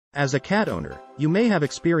As a cat owner, you may have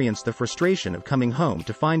experienced the frustration of coming home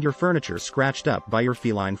to find your furniture scratched up by your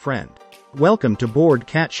feline friend. Welcome to Bored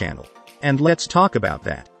Cat Channel. And let's talk about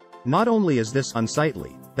that. Not only is this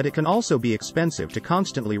unsightly, but it can also be expensive to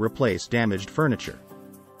constantly replace damaged furniture.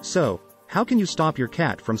 So, how can you stop your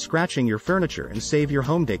cat from scratching your furniture and save your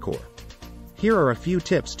home decor? Here are a few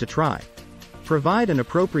tips to try. Provide an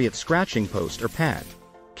appropriate scratching post or pad.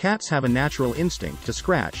 Cats have a natural instinct to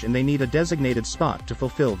scratch and they need a designated spot to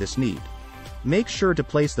fulfill this need. Make sure to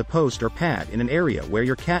place the post or pad in an area where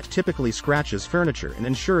your cat typically scratches furniture and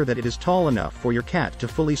ensure that it is tall enough for your cat to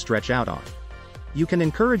fully stretch out on. You can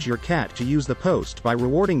encourage your cat to use the post by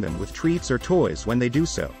rewarding them with treats or toys when they do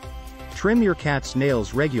so. Trim your cat's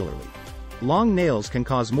nails regularly. Long nails can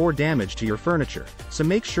cause more damage to your furniture, so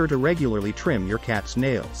make sure to regularly trim your cat's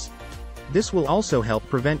nails. This will also help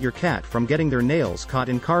prevent your cat from getting their nails caught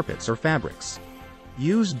in carpets or fabrics.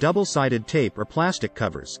 Use double-sided tape or plastic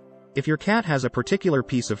covers. If your cat has a particular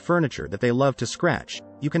piece of furniture that they love to scratch,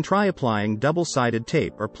 you can try applying double-sided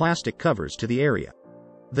tape or plastic covers to the area.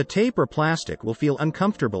 The tape or plastic will feel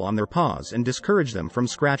uncomfortable on their paws and discourage them from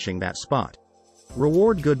scratching that spot.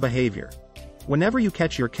 Reward good behavior. Whenever you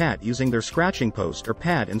catch your cat using their scratching post or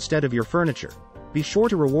pad instead of your furniture, be sure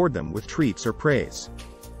to reward them with treats or praise.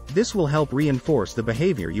 This will help reinforce the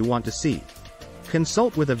behavior you want to see.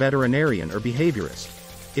 Consult with a veterinarian or behaviorist.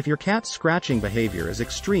 If your cat's scratching behavior is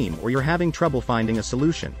extreme or you're having trouble finding a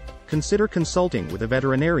solution, consider consulting with a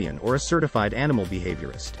veterinarian or a certified animal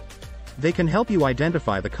behaviorist. They can help you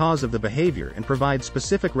identify the cause of the behavior and provide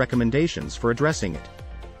specific recommendations for addressing it.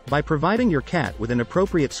 By providing your cat with an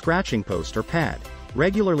appropriate scratching post or pad,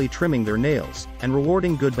 regularly trimming their nails, and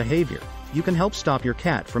rewarding good behavior, you can help stop your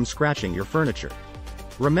cat from scratching your furniture.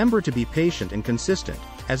 Remember to be patient and consistent,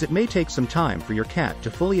 as it may take some time for your cat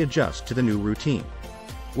to fully adjust to the new routine.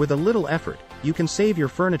 With a little effort, you can save your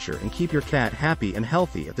furniture and keep your cat happy and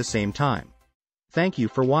healthy at the same time. Thank you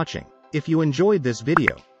for watching. If you enjoyed this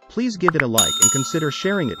video, please give it a like and consider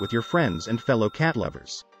sharing it with your friends and fellow cat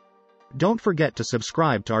lovers. Don't forget to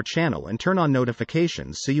subscribe to our channel and turn on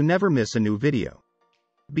notifications so you never miss a new video.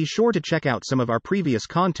 Be sure to check out some of our previous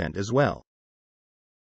content as well.